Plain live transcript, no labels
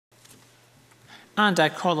And I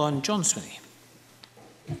call on John Swinney.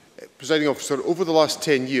 Presiding Officer, over the last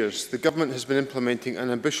 10 years, the Government has been implementing an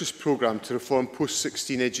ambitious programme to reform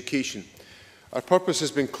post-16 education. Our purpose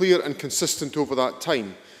has been clear and consistent over that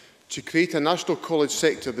time, to create a national college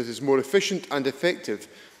sector that is more efficient and effective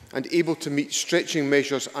and able to meet stretching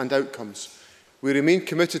measures and outcomes. We remain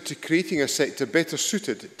committed to creating a sector better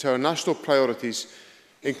suited to our national priorities,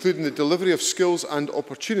 including the delivery of skills and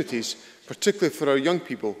opportunities, particularly for our young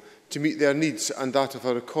people, to meet their needs and that of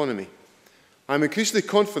our economy. I am increasingly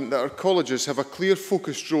confident that our colleges have a clear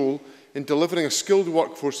focused role in delivering a skilled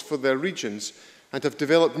workforce for their regions and have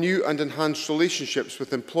developed new and enhanced relationships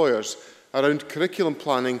with employers around curriculum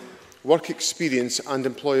planning, work experience and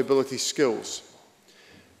employability skills.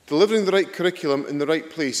 Delivering the right curriculum in the right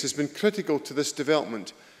place has been critical to this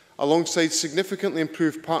development, alongside significantly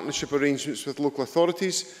improved partnership arrangements with local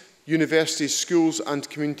authorities, universities, schools and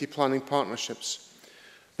community planning partnerships.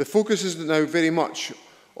 The focus is now very much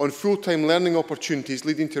on full-time learning opportunities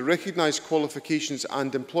leading to recognised qualifications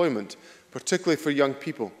and employment, particularly for young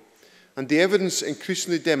people. And the evidence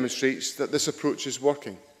increasingly demonstrates that this approach is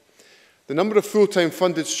working. The number of full-time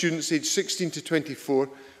funded students aged 16 to 24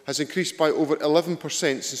 has increased by over 11%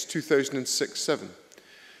 since 2006-07.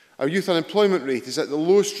 Our youth unemployment rate is at the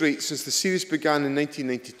lowest rate since the series began in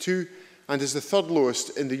 1992 and is the third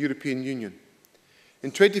lowest in the European Union.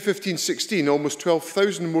 In 2015-16, almost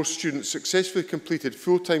 12,000 more students successfully completed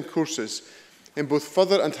full-time courses in both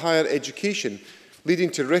further and higher education, leading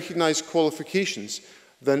to recognised qualifications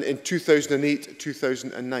than in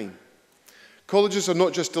 2008-2009. Colleges are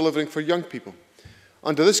not just delivering for young people.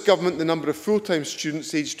 Under this government, the number of full-time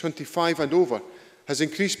students aged 25 and over has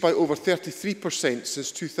increased by over 33%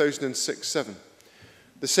 since 2006-07.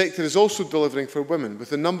 The sector is also delivering for women, with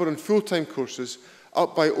the number on full-time courses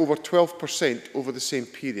up by over 12% over the same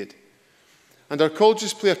period. And our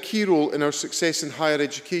colleges play a key role in our success in higher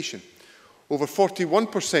education. Over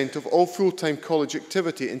 41% of all full-time college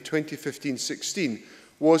activity in 2015-16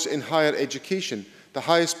 was in higher education, the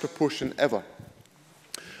highest proportion ever.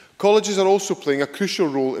 Colleges are also playing a crucial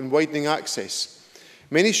role in widening access.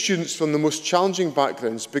 Many students from the most challenging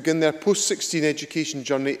backgrounds begin their post-16 education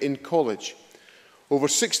journey in college. Over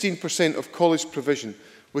 16% of college provision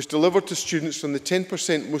was delivered to students from the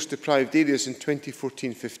 10% most deprived areas in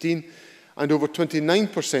 2014-15, and over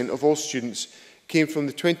 29% of all students came from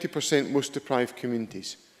the 20% most deprived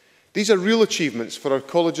communities. These are real achievements for our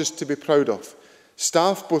colleges to be proud of.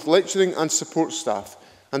 Staff, both lecturing and support staff,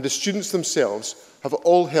 and the students themselves have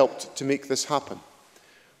all helped to make this happen.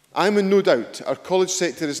 I am in no doubt our college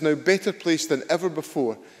sector is now better placed than ever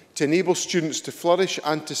before to enable students to flourish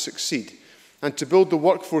and to succeed, and to build the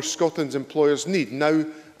workforce Scotland's employers need now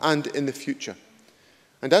and in the future.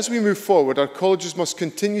 And as we move forward, our colleges must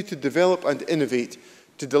continue to develop and innovate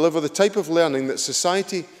to deliver the type of learning that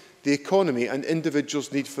society, the economy and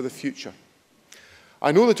individuals need for the future.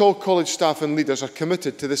 I know that all college staff and leaders are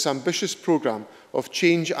committed to this ambitious programme of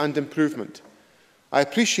change and improvement. I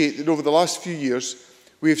appreciate that over the last few years,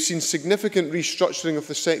 we have seen significant restructuring of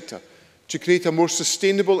the sector to create a more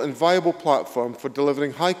sustainable and viable platform for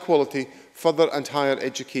delivering high-quality further and higher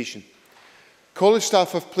education. College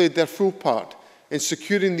staff have played their full part in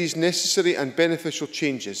securing these necessary and beneficial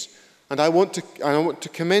changes, and I want to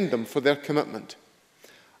commend them for their commitment.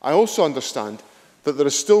 I also understand that there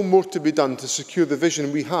is still more to be done to secure the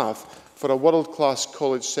vision we have for a world-class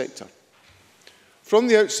college sector. From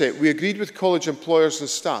the outset, we agreed with college employers and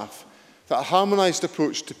staff that a harmonised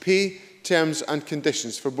approach to pay, terms and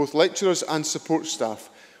conditions for both lecturers and support staff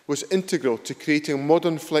was integral to creating a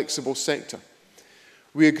modern, flexible sector.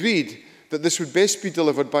 We agreed that this would best be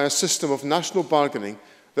delivered by a system of national bargaining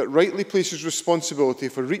that rightly places responsibility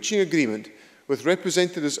for reaching agreement with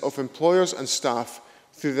representatives of employers and staff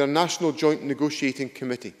through their National Joint Negotiating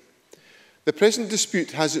Committee. The present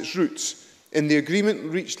dispute has its roots in the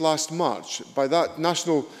agreement reached last March by that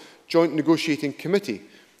National Joint Negotiating Committee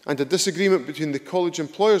and a disagreement between the College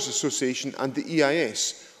Employers Association and the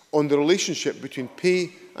EIS on the relationship between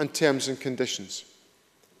pay and terms and conditions.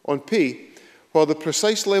 On pay, while the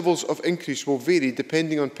precise levels of increase will vary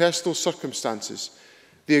depending on personal circumstances,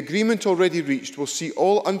 the agreement already reached will see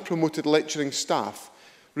all unpromoted lecturing staff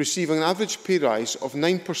receiving an average pay rise of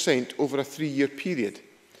 9% over a 3-year period.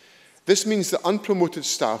 This means that unpromoted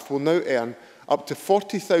staff will now earn up to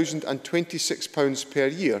 £40,026 per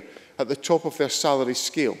year at the top of their salary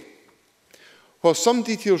scale. While some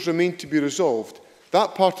details remain to be resolved,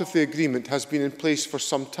 that part of the agreement has been in place for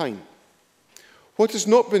some time. What has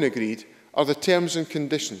not been agreed are the terms and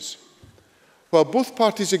conditions. While both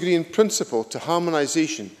parties agree in principle to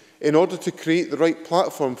harmonisation in order to create the right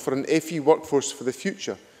platform for an FE workforce for the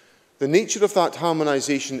future, the nature of that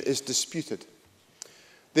harmonisation is disputed.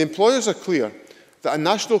 The employers are clear that a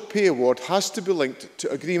national pay award has to be linked to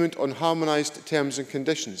agreement on harmonised terms and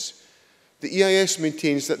conditions. The EIS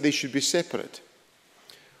maintains that they should be separate.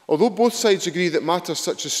 Although both sides agree that matters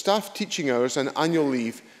such as staff teaching hours and annual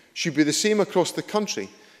leave should be the same across the country,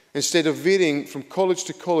 instead of varying from college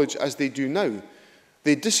to college as they do now,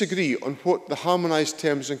 they disagree on what the harmonised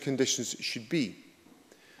terms and conditions should be.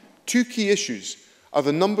 Two key issues are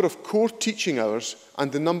the number of core teaching hours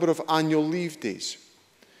and the number of annual leave days.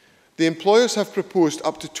 The employers have proposed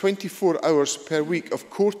up to 24 hours per week of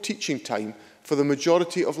core teaching time for the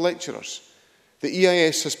majority of lecturers. The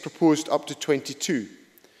EIS has proposed up to 22.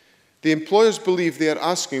 The employers believe they are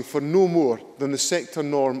asking for no more than the sector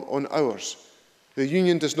norm on hours. The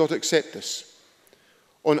union does not accept this.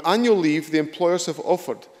 On annual leave, the employers have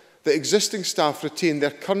offered that existing staff retain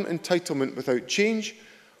their current entitlement without change,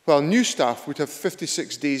 while new staff would have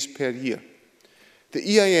 56 days per year.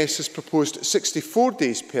 The EIS has proposed 64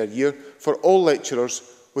 days per year for all lecturers,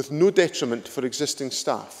 with no detriment for existing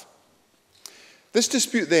staff. This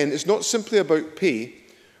dispute then is not simply about pay,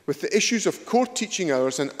 with the issues of core teaching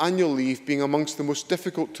hours and annual leave being amongst the most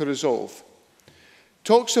difficult to resolve.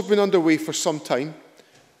 Talks have been underway for some time.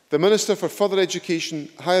 The Minister for Further Education,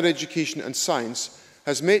 Higher Education and Science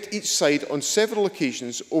has met each side on several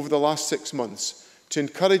occasions over the last 6 months to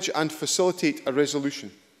encourage and facilitate a resolution.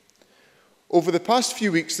 Over the past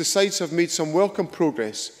few weeks, the sides have made some welcome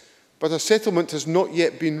progress, but a settlement has not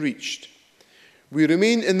yet been reached. We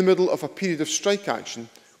remain in the middle of a period of strike action,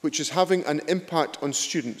 which is having an impact on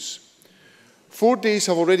students. 4 days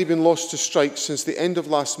have already been lost to strikes since the end of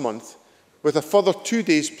last month, with a further 2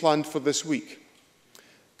 days planned for this week.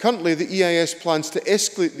 Currently, the EIS plans to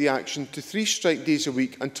escalate the action to 3 strike days a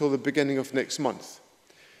week until the beginning of next month.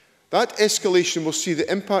 That escalation will see the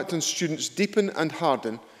impact on students deepen and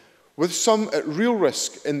harden, with some at real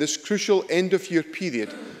risk in this crucial end-of-year period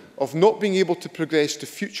of not being able to progress to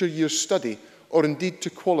future years' study or indeed to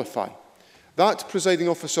qualify. That, Presiding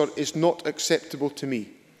Officer, is not acceptable to me.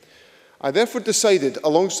 I therefore decided,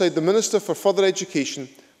 alongside the Minister for Further Education,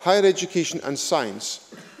 Higher Education and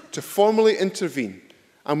Science, to formally intervene,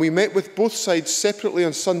 and we met with both sides separately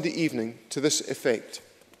on Sunday evening to this effect.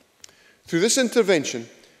 Through this intervention,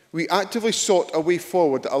 we actively sought a way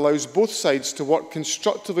forward that allows both sides to work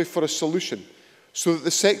constructively for a solution so that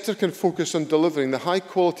the sector can focus on delivering the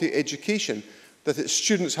high-quality education that its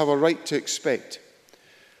students have a right to expect.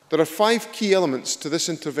 There are 5 key elements to this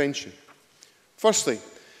intervention. Firstly,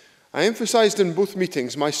 I emphasised in both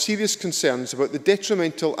meetings my serious concerns about the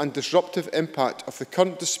detrimental and disruptive impact of the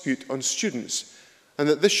current dispute on students, and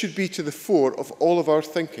that this should be to the fore of all of our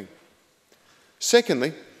thinking.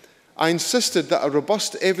 Secondly, I insisted that a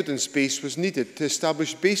robust evidence base was needed to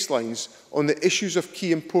establish baselines on the issues of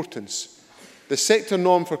key importance, the sector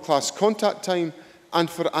norm for class contact time and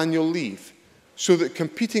for annual leave, so that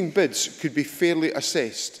competing bids could be fairly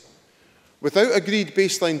assessed. Without agreed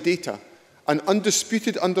baseline data, an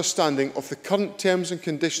undisputed understanding of the current terms and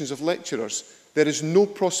conditions of lecturers, there is no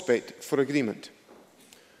prospect for agreement.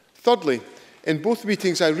 Thirdly, in both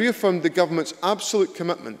meetings I reaffirmed the Government's absolute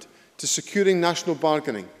commitment to securing national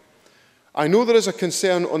bargaining. I know there is a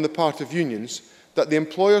concern on the part of unions that the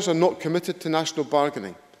employers are not committed to national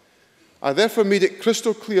bargaining. I therefore made it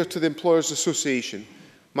crystal clear to the Employers Association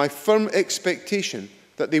my firm expectation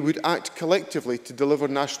that they would act collectively to deliver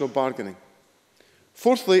national bargaining.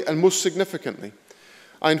 Fourthly, and most significantly,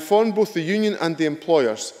 I informed both the union and the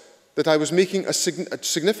employers that I was making a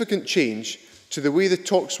significant change to the way the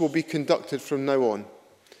talks will be conducted from now on.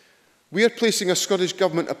 We are placing a Scottish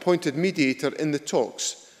Government-appointed mediator in the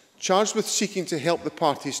talks, charged with seeking to help the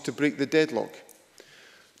parties to break the deadlock.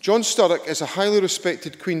 John Sturrock is a highly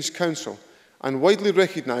respected Queen's Counsel and widely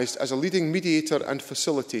recognised as a leading mediator and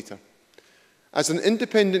facilitator. As an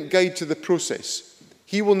independent guide to the process,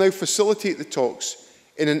 he will now facilitate the talks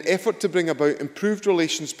in an effort to bring about improved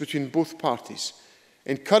relations between both parties,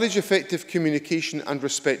 encourage effective communication and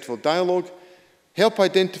respectful dialogue, help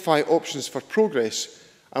identify options for progress,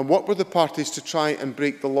 and work with the parties to try and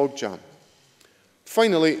break the logjam.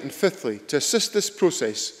 Finally, and fifthly, to assist this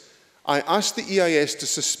process, I asked the EIS to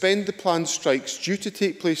suspend the planned strikes due to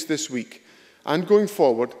take place this week and going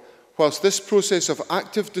forward, whilst this process of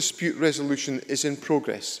active dispute resolution is in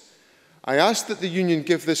progress. I asked that the union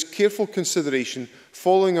give this careful consideration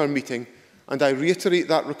following our meeting, and I reiterate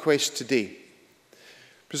that request today.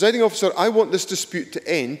 Presiding Officer, I want this dispute to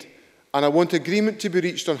end, and I want agreement to be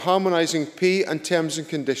reached on harmonising pay and terms and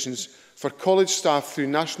conditions for college staff through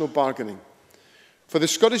national bargaining. For the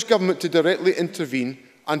Scottish Government to directly intervene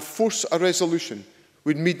and force a resolution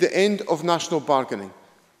would mean the end of national bargaining,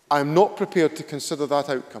 I am not prepared to consider that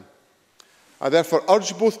outcome. I therefore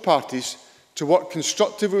urge both parties to work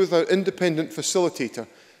constructively with our independent facilitator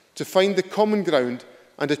to find the common ground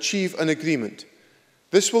and achieve an agreement.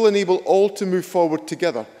 This will enable all to move forward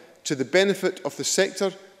together to the benefit of the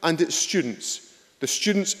sector and its students. The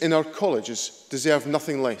students in our colleges deserve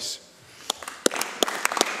nothing less.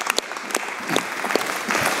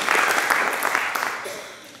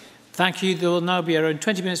 Thank you. There will now be around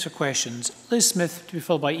 20 minutes for questions. Liz Smith, to be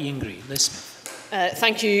followed by Ian Gray. Liz Smith.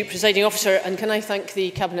 Thank you, Presiding Officer, and can I thank the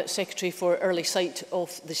Cabinet Secretary for early sight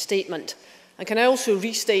of the statement. And can I also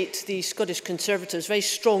restate the Scottish Conservatives' very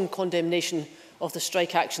strong condemnation of the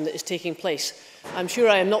strike action that is taking place. I'm sure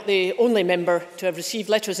I am not the only member to have received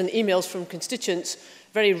letters and emails from constituents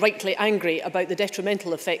very rightly angry about the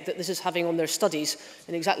detrimental effect that this is having on their studies,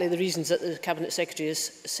 and exactly the reasons that the Cabinet Secretary has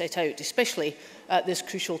set out, especially at this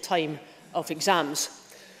crucial time of exams.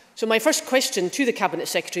 So my first question to the Cabinet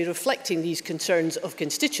Secretary, reflecting these concerns of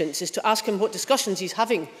constituents, is to ask him what discussions he's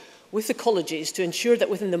having with the colleges to ensure that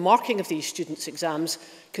within the marking of these students' exams,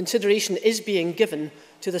 consideration is being given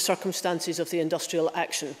to the circumstances of the industrial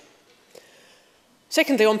action.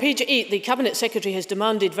 Secondly, on page 8, the Cabinet Secretary has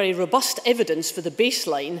demanded very robust evidence for the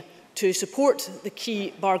baseline to support the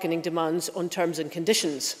key bargaining demands on terms and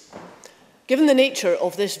conditions. Given the nature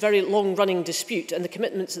of this very long-running dispute and the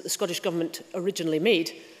commitments that the Scottish Government originally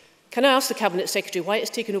made, can I ask the Cabinet Secretary why it's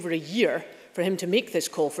taken over a year for him to make this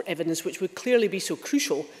call for evidence, which would clearly be so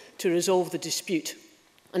crucial to resolve the dispute?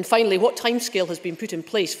 And finally, what timescale has been put in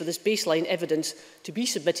place for this baseline evidence to be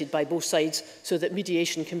submitted by both sides so that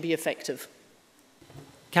mediation can be effective?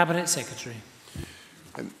 Cabinet Secretary.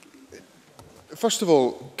 First of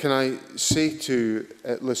all, can I say to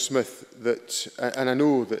Liz Smith that, and I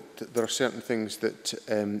know that there are certain things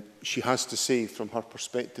that she has to say from her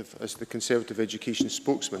perspective as the Conservative education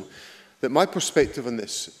spokesman, that my perspective on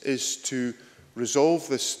this is to resolve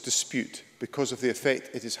this dispute because of the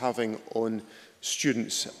effect it is having on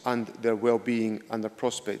students and their well-being and their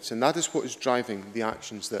prospects. And that is what is driving the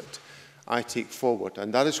actions that I take forward.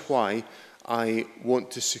 And that is why I want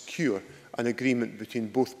to secure an agreement between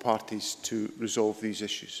both parties to resolve these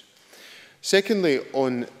issues. Secondly,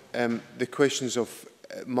 on the questions of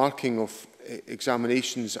marking of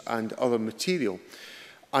examinations and other material,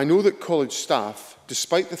 I know that college staff,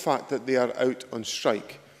 despite the fact that they are out on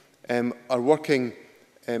strike, are working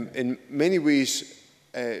in many ways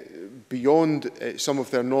beyond some of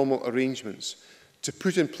their normal arrangements to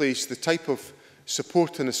put in place the type of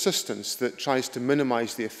support and assistance that tries to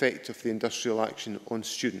minimise the effect of the industrial action on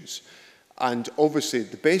students. And obviously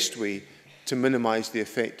the best way to minimise the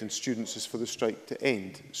effect on students is for the strike to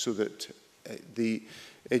end so that the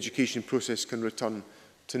education process can return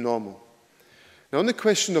to normal. Now, on the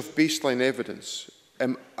question of baseline evidence,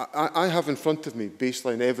 I have in front of me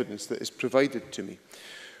baseline evidence that is provided to me,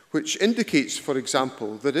 which indicates, for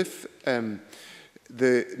example, that if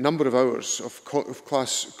the number of hours of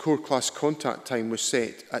core class contact time was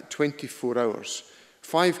set at 24 hours,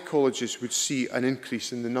 5 colleges would see an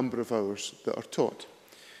increase in the number of hours that are taught.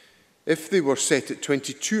 If they were set at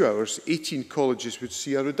 22 hours, 18 colleges would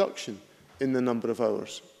see a reduction in the number of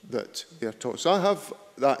hours that they are taught. So I have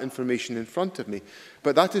that information in front of me,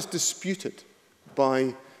 but that is disputed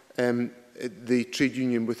by the trade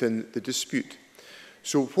union within the dispute.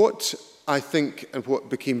 So what I think, and what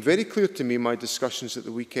became very clear to me in my discussions at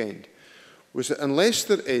the weekend, was that unless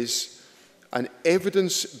there is an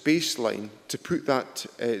evidence baseline to put that,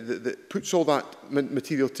 that puts all that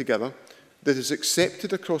material together, that is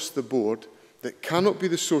accepted across the board, that cannot be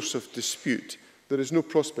the source of dispute, there is no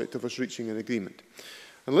prospect of us reaching an agreement.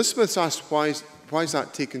 And Liz Smith asked, why is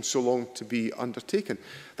that taken so long to be undertaken?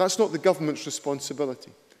 That's not the government's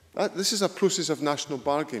responsibility. This is a process of national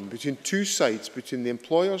bargaining between two sides, between the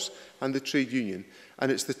employers and the trade union,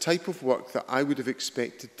 and it's the type of work that I would have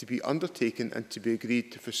expected to be undertaken and to be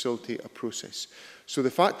agreed to facilitate a process. So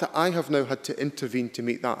the fact that I have now had to intervene to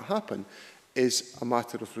make that happen is a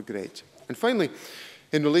matter of regret. And finally,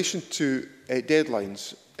 in relation to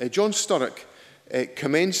deadlines, John Sturrock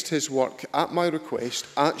commenced his work at my request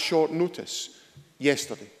at short notice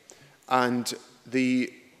yesterday, and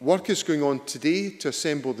the work is going on today to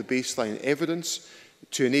assemble the baseline evidence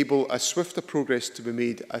to enable a swifter progress to be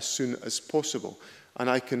made as soon as possible. And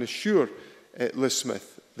I can assure Liz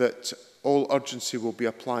Smith that all urgency will be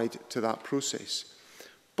applied to that process.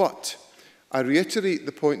 But I reiterate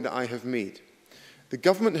the point that I have made. The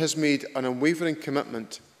government has made an unwavering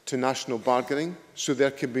commitment to national bargaining, so there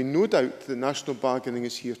can be no doubt that national bargaining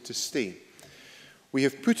is here to stay. We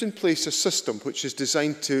have put in place a system which is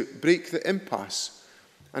designed to break the impasse,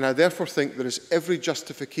 and I therefore think there is every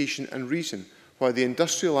justification and reason why the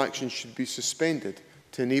industrial action should be suspended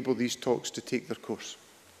to enable these talks to take their course.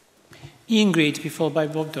 Ian Gray to be followed by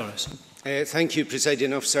Bob Doris. Thank you,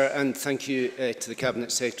 Presiding Officer, and thank you to the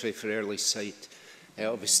Cabinet Secretary for early sight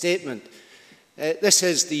of his statement. This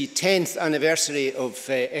is the 10th anniversary of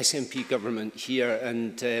SNP government here,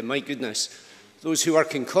 and my goodness, those who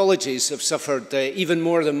work in colleges have suffered even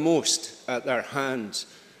more than most at their hands.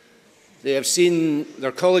 They have seen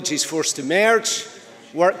their colleges forced to merge,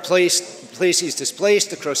 workplaces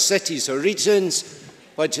displaced across cities or regions,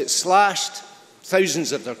 budgets slashed,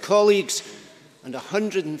 thousands of their colleagues and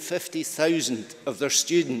 150,000 of their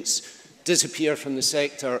students disappear from the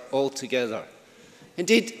sector altogether.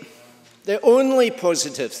 Indeed, the only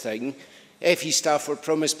positive thing FE staff were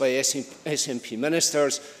promised by SNP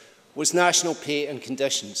ministers was national pay and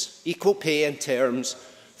conditions, equal pay and terms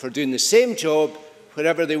for doing the same job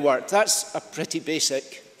wherever they worked. That's a pretty basic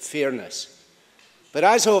fairness. But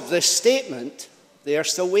as of this statement, they are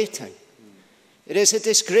still waiting. It is a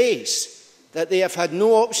disgrace that they have had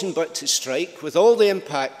no option but to strike, with all the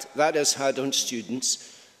impact that has had on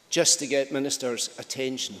students, just to get ministers'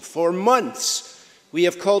 attention. For months, we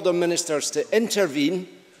have called on ministers to intervene,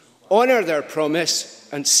 honour their promise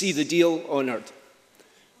and see the deal honoured.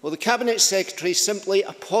 Well, the Cabinet Secretary simply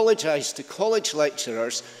apologised to college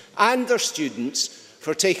lecturers and their students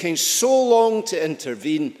for taking so long to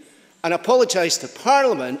intervene, and apologised to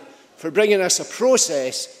Parliament for bringing us a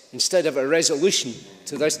process instead of a resolution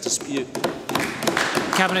to this dispute.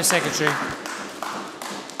 Cabinet Secretary.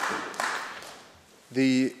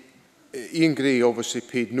 Ian Gray obviously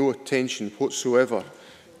paid no attention whatsoever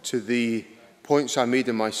to the points I made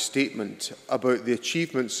in my statement about the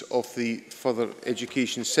achievements of the further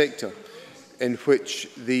education sector, in which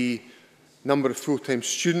the number of full-time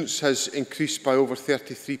students has increased by over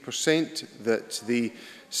 33%, that the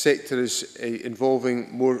sector is involving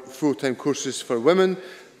more full-time courses for women,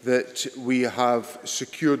 that we have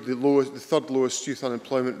secured the third lowest youth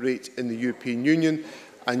unemployment rate in the European Union,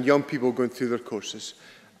 and young people going through their courses.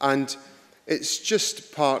 And it's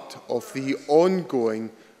just part of the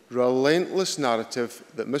ongoing, relentless narrative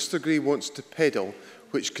that Mr Gray wants to peddle,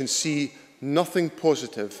 which can see nothing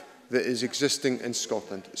positive that is existing in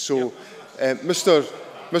Scotland. So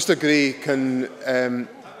Mr Gray can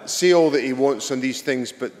say all that he wants on these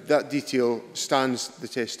things, but that detail stands the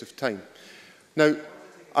test of time. Now,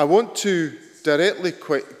 I want to directly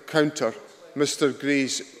counter Mr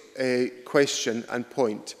Gray's question and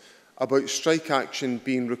point about strike action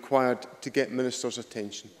being required to get ministers'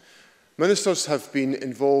 attention. Ministers have been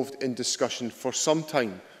involved in discussion for some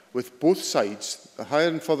time with both sides. The Higher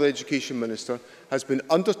and Further Education Minister has been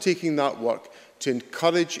undertaking that work to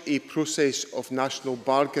encourage a process of national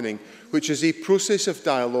bargaining, which is a process of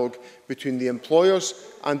dialogue between the employers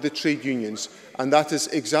and the trade unions. And that is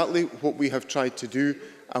exactly what we have tried to do,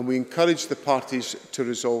 and we encourage the parties to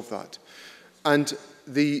resolve that. And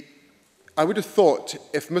I would have thought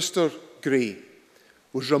if Mr Gray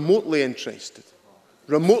was remotely interested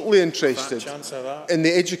in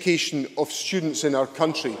the education of students in our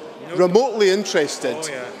country, remotely interested,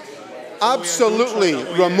 absolutely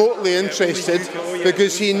remotely interested,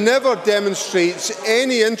 because he never demonstrates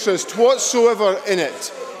any interest whatsoever in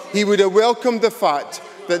it, he would have welcomed the fact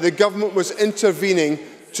that the government was intervening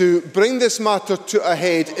to bring this matter to a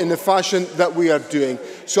head in the fashion that we are doing.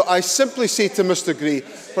 So I simply say to Mr Gray,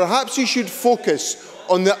 perhaps you should focus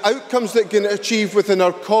on the outcomes that can achieve within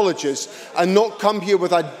our colleges and not come here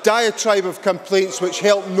with a diatribe of complaints which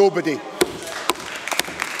help nobody.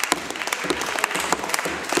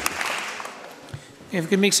 If we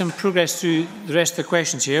can make some progress through the rest of the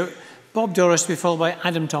questions here. Bob Doris to be followed by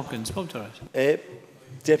Adam Tompkins. Bob Doris.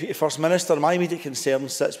 Deputy First Minister, my immediate concern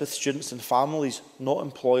sits with students and families, not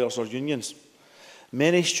employers or unions.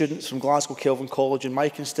 Many students from Glasgow Kelvin College in my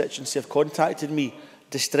constituency have contacted me,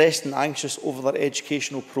 distressed and anxious over their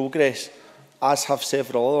educational progress, as have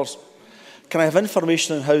several others. Can I have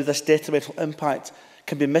information on how this detrimental impact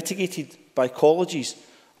can be mitigated by colleges,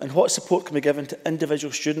 and what support can be given to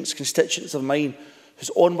individual students, constituents of mine,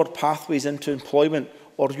 whose onward pathways into employment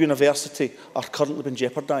or university are currently being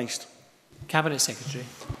jeopardised? Cabinet Secretary.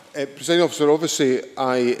 Presiding Officer, obviously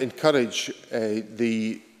I encourage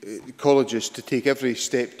the colleges to take every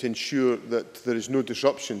step to ensure that there is no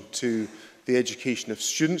disruption to the education of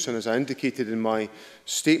students, and as I indicated in my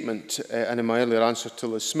statement and in my earlier answer to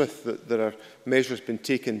Liz Smith, that there are measures being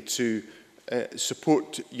taken to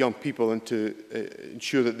support young people and to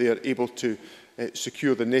ensure that they are able to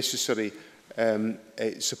secure the necessary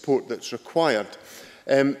support that's required.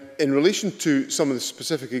 In relation to some of the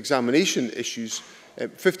specific examination issues,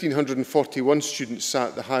 1,541 students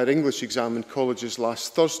sat the higher English exam in colleges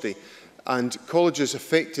last Thursday, and colleges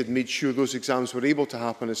affected made sure those exams were able to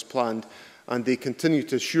happen as planned, and they continue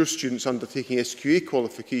to assure students undertaking SQA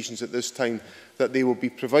qualifications at this time that they will be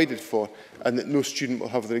provided for and that no student will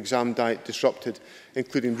have their exam diet disrupted,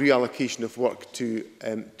 including reallocation of work to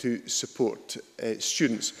support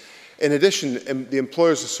students. In addition, the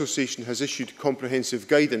Employers Association has issued comprehensive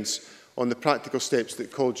guidance on the practical steps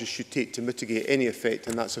that colleges should take to mitigate any effect,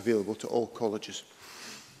 and that's available to all colleges.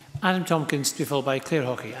 Adam Tompkins, to be followed by Claire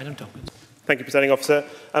Hockey. Adam Tompkins. Thank you, Presiding Officer.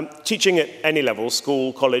 Teaching at any level,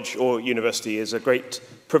 school, college or university, is a great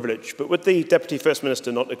privilege, but would the Deputy First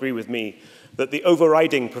Minister not agree with me that the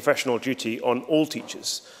overriding professional duty on all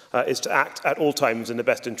teachers is to act at all times in the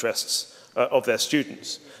best interests of their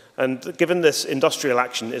students? And given this industrial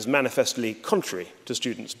action is manifestly contrary to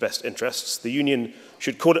students' best interests, the union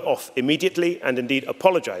should call it off immediately and indeed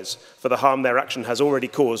apologise for the harm their action has already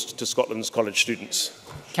caused to Scotland's college students.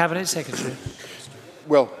 Cabinet Secretary.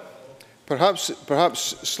 Well,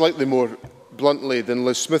 perhaps slightly more bluntly than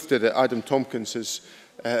Liz Smith did, Adam Tompkins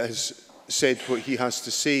has said what he has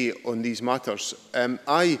to say on these matters.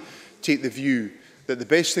 I take the view that the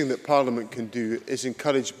best thing that Parliament can do is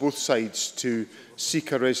encourage both sides to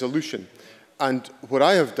seek a resolution. And what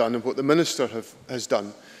I have done and what the Minister has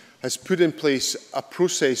done has put in place a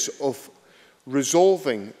process of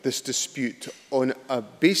resolving this dispute on a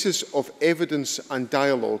basis of evidence and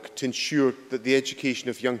dialogue to ensure that the education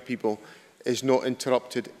of young people is not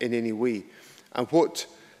interrupted in any way. And what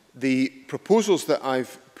the proposals that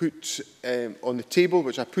I've put on the table,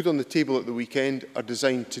 which I put on the table at the weekend, are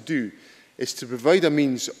designed to do is to provide a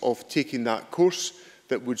means of taking that course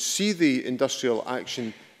that would see the industrial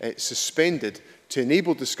action suspended to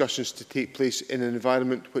enable discussions to take place in an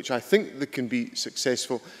environment which I think that can be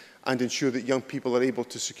successful and ensure that young people are able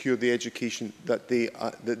to secure the education that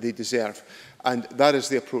they deserve. And that is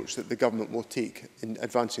the approach that the Government will take in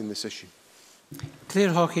advancing this issue.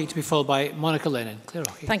 Claire Hockey, to be followed by Monica Lennon. Claire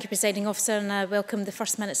Hockey. Thank you, Presiding Officer, and I welcome the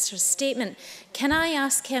First Minister's statement. Can I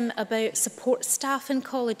ask him about support staff in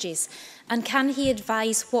colleges, and can he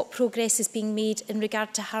advise what progress is being made in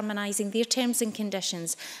regard to harmonising their terms and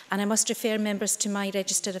conditions? And I must refer members to my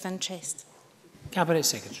register of interest. Cabinet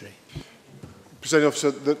Secretary. Presiding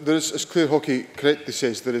Officer, there is, as Claire Hockey correctly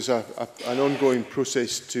says, there is an ongoing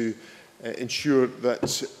process to ensure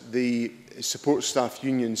that the support staff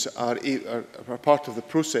unions are part of the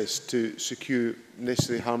process to secure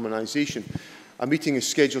necessary harmonisation. A meeting is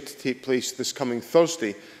scheduled to take place this coming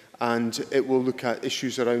Thursday, and it will look at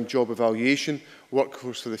issues around job evaluation,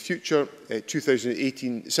 workforce for the future,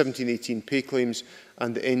 2017-18 pay claims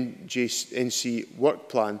and the NC work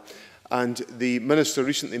plan. And the Minister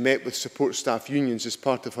recently met with support staff unions as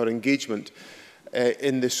part of her engagement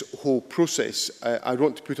in this whole process. I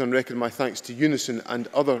want to put on record my thanks to Unison and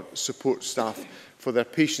other support staff for their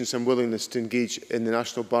patience and willingness to engage in the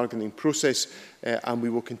national bargaining process, and we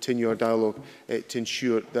will continue our dialogue to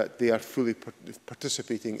ensure that they are fully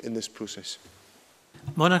participating in this process.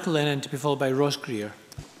 Monica Lennon, to be followed by Ross Greer.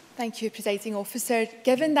 Thank you, Presiding Officer.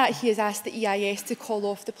 Given that he has asked the EIS to call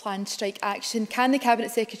off the planned strike action, can the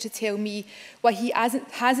Cabinet Secretary tell me why he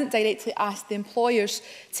hasn't directly asked the employers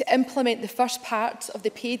to implement the first part of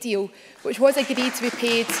the pay deal, which was agreed to be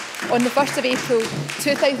paid on the 1st of April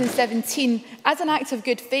 2017, as an act of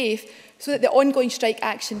good faith, so that the ongoing strike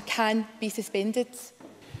action can be suspended?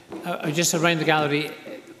 Just around the gallery,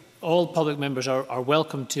 all public members are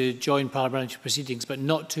welcome to join parliamentary proceedings, but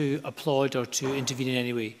not to applaud or to intervene in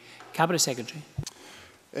any way. Cabinet Secretary.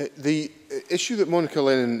 The issue that Monica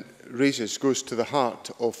Lennon raises goes to the heart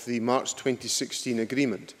of the March 2016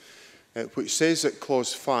 agreement, which says at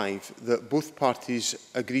clause 5 that both parties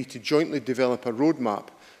agree to jointly develop a roadmap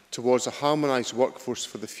towards a harmonised workforce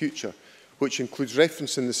for the future, which includes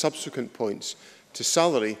reference in the subsequent points to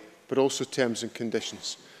salary, but also terms and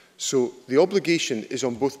conditions. So the obligation is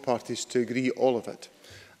on both parties to agree all of it.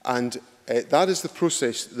 And that is the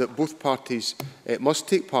process that both parties must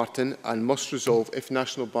take part in and must resolve if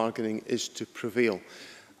national bargaining is to prevail.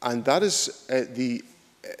 And that is,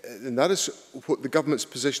 what the Government's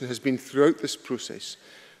position has been throughout this process,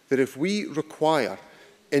 that if we require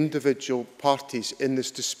individual parties in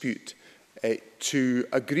this dispute to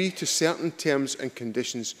agree to certain terms and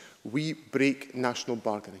conditions, we break national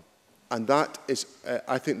bargaining. And that is,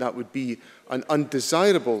 I think that would be an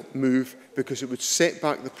undesirable move because it would set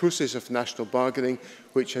back the process of national bargaining,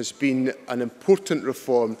 which has been an important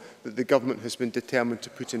reform that the Government has been determined to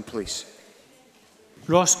put in place.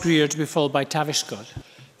 Ross Greer, to be followed by Tavish Scott.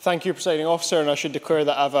 Thank you, Presiding Officer, and I should declare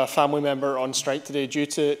that I have a family member on strike today due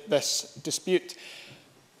to this dispute.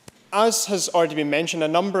 As has already been mentioned, a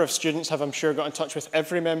number of students have, I'm sure, got in touch with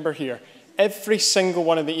every member here Every single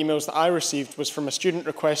one of the emails that I received was from a student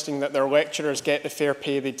requesting that their lecturers get the fair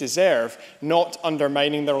pay they deserve, not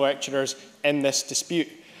undermining their lecturers in this dispute.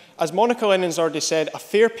 As Monica Lennon's already said, a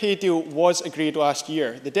fair pay deal was agreed last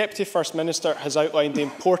year. The Deputy First Minister has outlined the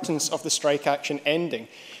importance of the strike action ending.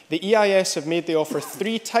 The EIS have made the offer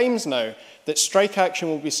 3 times now that strike action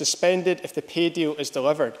will be suspended if the pay deal is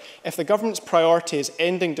delivered. If the government's priority is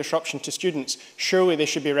ending disruption to students, surely they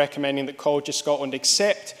should be recommending that Colleges Scotland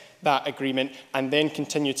accept that agreement and then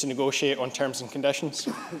continue to negotiate on terms and conditions.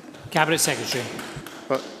 Cabinet Secretary.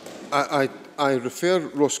 But I refer,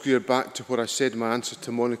 Ross Greer, back to what I said in my answer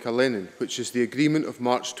to Monica Lennon, which is the agreement of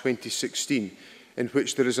March 2016, in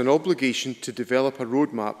which there is an obligation to develop a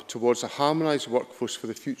roadmap towards a harmonised workforce for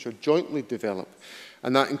the future, jointly developed,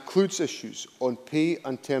 and that includes issues on pay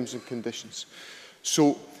and terms and conditions.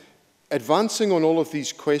 So, advancing on all of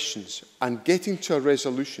these questions and getting to a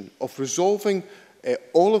resolution of resolving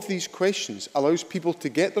all of these questions allows people to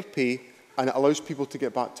get their pay and it allows people to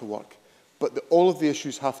get back to work. But all of the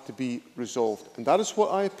issues have to be resolved. And that is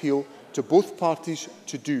what I appeal to both parties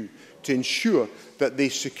to do, to ensure that they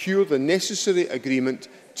secure the necessary agreement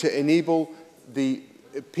to enable the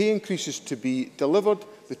pay increases to be delivered,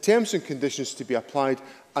 the terms and conditions to be applied,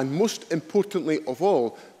 and most importantly of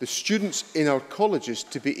all, the students in our colleges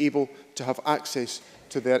to be able to have access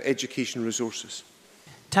to their education resources.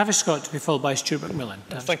 Tavish Scott to be followed by Stuart McMillan.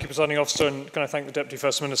 Thank you, Presiding Officer, and can I thank the Deputy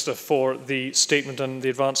First Minister for the statement and the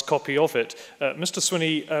advanced copy of it. Mr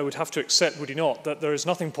Swinney would have to accept, would he not, that there is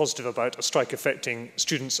nothing positive about a strike affecting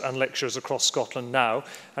students and lecturers across Scotland now,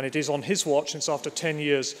 and it is on his watch since after 10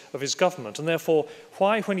 years of his government. And therefore,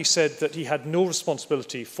 why, when he said that he had no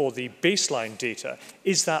responsibility for the baseline data,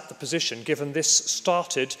 is that the position, given this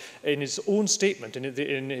started in his own statement,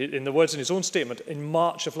 in the words in his own statement, in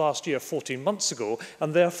March of last year, 14 months ago,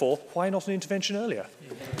 and therefore, why not an intervention earlier?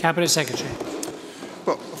 Cabinet Secretary.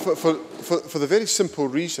 Well, for the very simple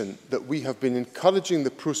reason that we have been encouraging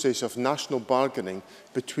the process of national bargaining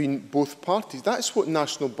between both parties. That's what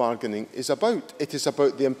national bargaining is about. It is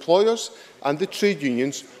about the employers and the trade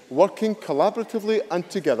unions working collaboratively and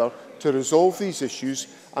together to resolve these issues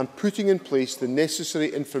and putting in place the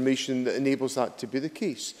necessary information that enables that to be the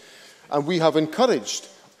case. And we have encouraged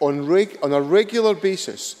on a regular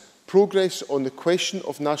basis progress on the question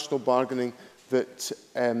of national bargaining that,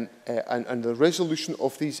 and the resolution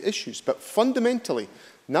of these issues. But fundamentally,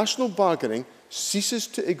 national bargaining ceases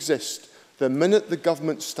to exist the minute the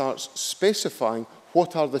government starts specifying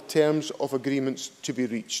what are the terms of agreements to be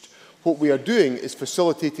reached. What we are doing is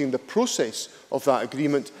facilitating the process of that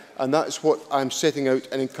agreement, and that is what I'm setting out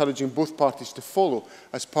and encouraging both parties to follow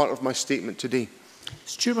as part of my statement today.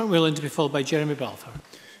 Stuart McMillan to be followed by Jeremy Balfour.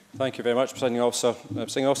 Thank you very much, Presiding Officer.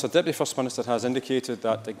 Presiding Officer, Deputy First Minister has indicated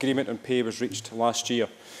that agreement on pay was reached last year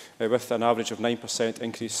with an average of 9%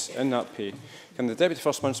 increase in that pay. Can the Deputy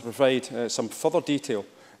First Minister provide some further detail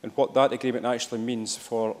on what that agreement actually means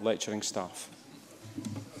for lecturing staff?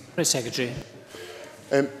 Secretary.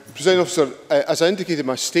 Presiding Officer, as I indicated in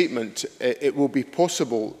my statement, it will be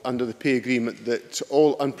possible under the pay agreement that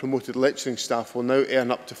all unpromoted lecturing staff will now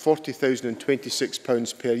earn up to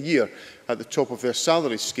 £40,026 per year at the top of their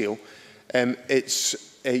salary scale.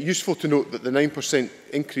 It's useful to note that the 9%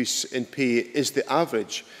 increase in pay is the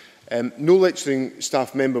average. No lecturing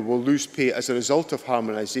staff member will lose pay as a result of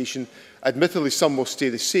harmonisation. Admittedly, some will stay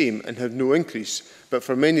the same and have no increase, but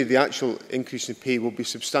for many the actual increase in pay will be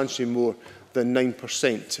substantially more than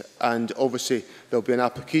 9%, and obviously there will be an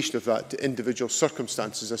application of that to individual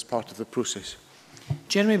circumstances as part of the process.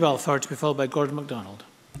 Jeremy Balfour to be followed by Gordon MacDonald.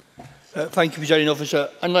 Thank you, Presiding Officer.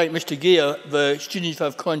 Unlike Mr Gear, the students who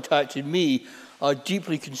have contacted me are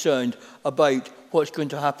deeply concerned about what's going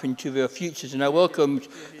to happen to their futures, and I welcome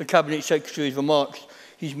the Cabinet Secretary's remarks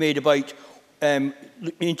he's made about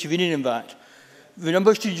intervening in that. The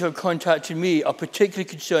number of students who have contacted me are particularly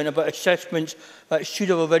concerned about assessments that should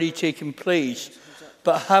have already taken place,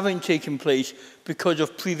 but haven't taken place because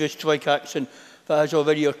of previous strike action that has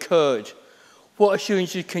already occurred. What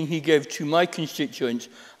assurances can he give to my constituents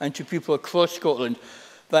and to people across Scotland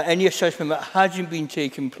that any assessment that hasn't been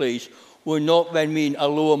taken place will not then mean a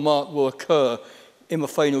lower mark will occur in the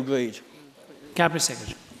final grade? Cabinet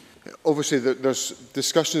Secretary. Obviously, there's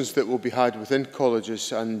discussions that will be had within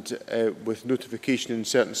colleges and with notification in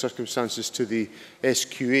certain circumstances to the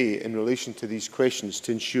SQA in relation to these questions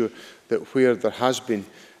to ensure that where there has been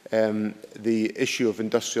the issue of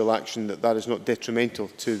industrial action, that is not detrimental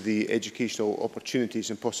to the educational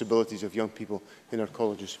opportunities and possibilities of young people in our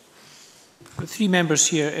colleges. With 3 members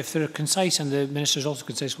here, if they're concise and the Minister is also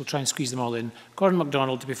concise, we'll try and squeeze them all in. Gordon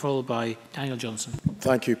MacDonald to be followed by Daniel Johnson.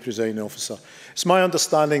 Thank you, Presiding Officer. It's my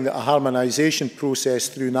understanding that a harmonisation process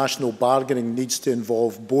through national bargaining needs to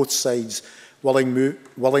involve both sides willingly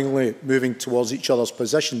moving towards each other's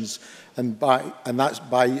positions, and that's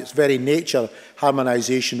by its very nature,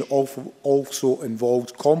 harmonisation also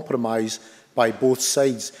involves compromise by both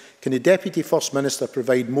sides. Can the Deputy First Minister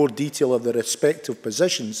provide more detail of the respective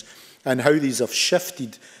positions and how these have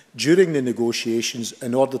shifted during the negotiations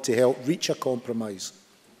in order to help reach a compromise?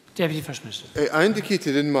 Deputy First Minister. I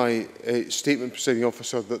indicated in my statement, Presiding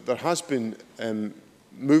Officer, that there has been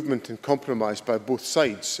movement and compromise by both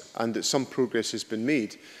sides and that some progress has been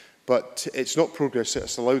made. But it's not progress that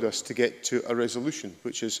has allowed us to get to a resolution,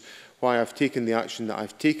 which is why I've taken the action that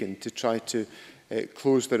I've taken to try to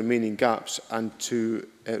close the remaining gaps and to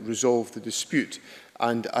resolve the dispute.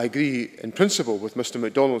 And I agree in principle with Mr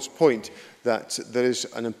MacDonald's point that there is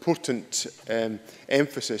an important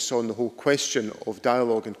emphasis on the whole question of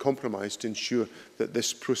dialogue and compromise to ensure that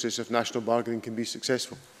this process of national bargaining can be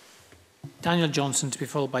successful. Daniel Johnson to be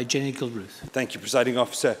followed by Jenny Gilruth. Thank you, Presiding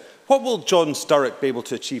Officer. What will John Sturrock be able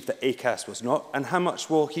to achieve that ACAS was not, and how much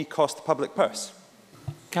will he cost the public purse?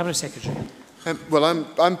 Cabinet Secretary. Well,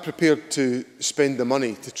 I'm prepared to spend the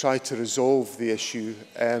money to try to resolve the issue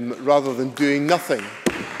rather than doing nothing.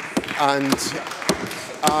 And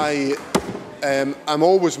I'm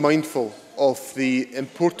always mindful of the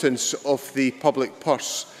importance of the public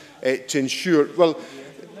purse to ensure. Well,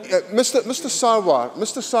 Mr.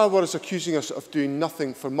 Sarwar is accusing us of doing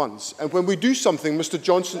nothing for months, and when we do something, Mr.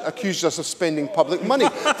 Johnson accuses us of spending public money.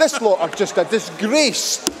 This lot are just a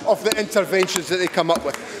disgrace of the interventions that they come up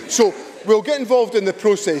with. So we'll get involved in the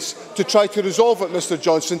process to try to resolve it, Mr.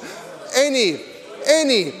 Johnson.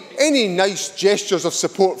 Any nice gestures of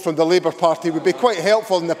support from the Labour Party would be quite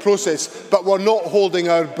helpful in the process, but we're not holding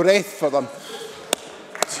our breath for them.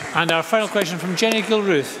 And our final question from Jenny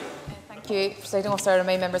Gilruth. Thank you, Presiding Officer. I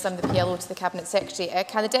remind members I'm the PLO to the Cabinet Secretary.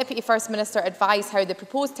 Can the Deputy First Minister advise how the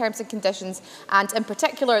proposed terms and conditions, and in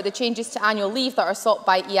particular the changes to annual leave that are sought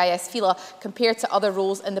by EIS FILA, compare to other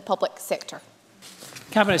roles in the public sector?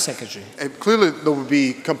 Cabinet Secretary. Clearly there will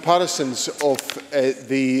be comparisons of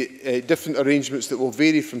the different arrangements that will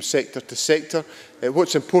vary from sector to sector.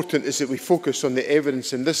 What's important is that we focus on the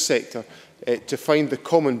evidence in this sector to find the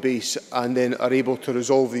common base and then are able to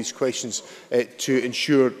resolve these questions to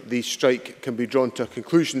ensure the strike can be drawn to a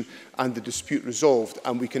conclusion and the dispute resolved,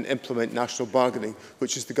 and we can implement national bargaining,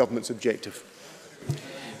 which is the government's objective.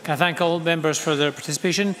 Can I thank all members for their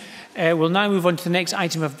participation. We'll now move on to the next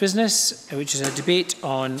item of business, which is a debate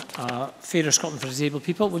on Fairer Scotland for Disabled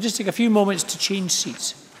People. We'll just take a few moments to change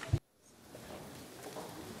seats.